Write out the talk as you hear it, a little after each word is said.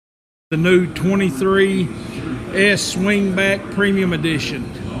The new 23 S Swingback Premium Edition.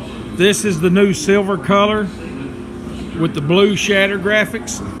 This is the new silver color with the blue shatter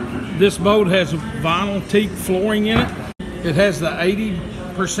graphics. This boat has vinyl teak flooring in it. It has the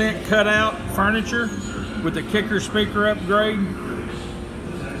 80% cutout furniture with the kicker speaker upgrade.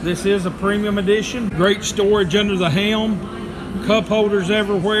 This is a premium edition. Great storage under the helm, cup holders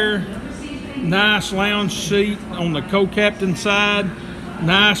everywhere, nice lounge seat on the co-captain side.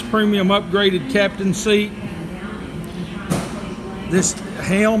 Nice premium upgraded captain seat. This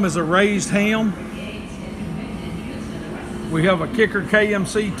helm is a raised helm. We have a Kicker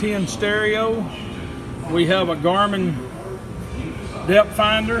KMC 10 stereo. We have a Garmin depth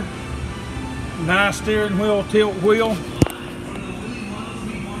finder. Nice steering wheel, tilt wheel.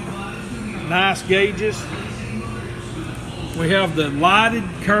 Nice gauges. We have the lighted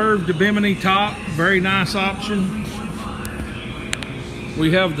curved bimini top. Very nice option.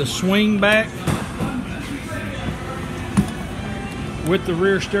 We have the swing back with the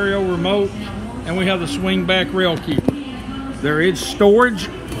rear stereo remote, and we have the swing back rail keeper. There is storage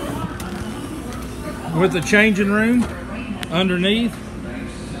with the changing room underneath.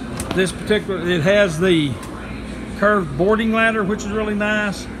 This particular, it has the curved boarding ladder, which is really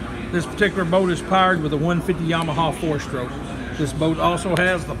nice. This particular boat is powered with a 150 Yamaha 4-stroke. This boat also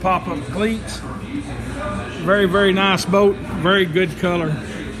has the pop-up cleats. Very, very nice boat. Very good color.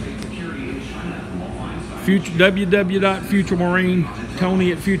 www.futuremarine,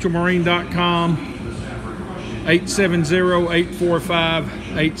 Tony at futuremarine.com,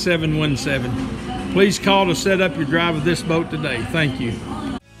 870-845-8717. Please call to set up your drive of this boat today. Thank you.